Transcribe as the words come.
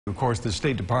Of course, the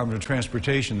State Department of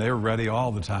Transportation, they're ready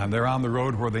all the time. They're on the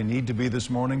road where they need to be this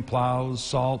morning, plows,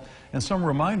 salt, and some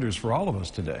reminders for all of us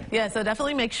today. Yeah, so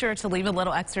definitely make sure to leave a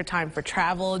little extra time for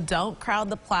travel. Don't crowd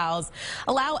the plows.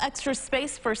 Allow extra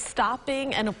space for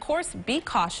stopping, and of course, be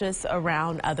cautious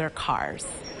around other cars.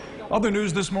 Other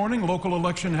news this morning, local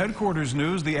election headquarters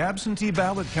news. The absentee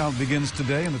ballot count begins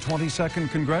today in the 22nd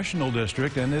Congressional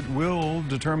District, and it will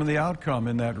determine the outcome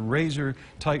in that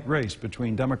razor-tight race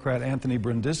between Democrat Anthony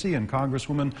Brindisi and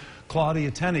Congresswoman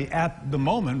Claudia Tenney. At the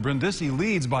moment, Brindisi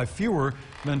leads by fewer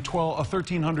than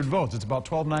 1,300 votes. It's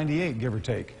about 1,298, give or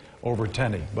take, over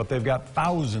Tenney. But they've got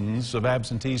thousands of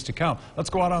absentees to count. Let's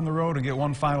go out on the road and get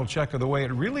one final check of the way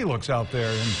it really looks out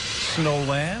there in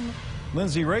Snowland.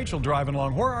 Lindsay Raychel driving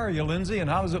along. Where are you, Lindsay, and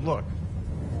how does it look?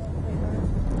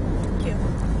 Thank you.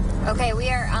 Okay, we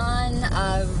are on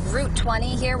Route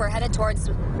 20 here. We're headed towards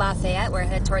Lafayette. We're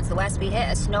headed towards the west. We hit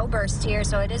a snow burst here,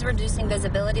 so it is reducing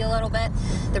visibility a little bit.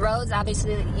 The roads,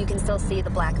 obviously, you can still see the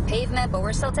black pavement, but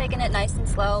we're still taking it nice and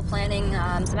slow, planning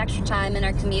some extra time in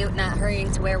our commute, not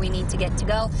hurrying to where we need to get to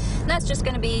go. And that's just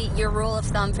going to be your rule of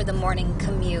thumb for the morning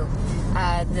commute.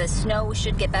 The snow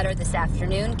should get better this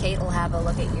afternoon. Kate will have a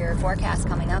look at your forecast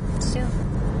coming up soon.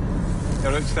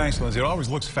 Yeah, thanks, Lindsay. It always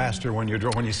looks faster when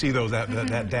you see those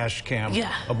that dash cam.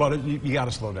 Yeah. But you got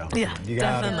to slow down. Yeah, You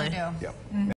gotta, definitely. Yeah.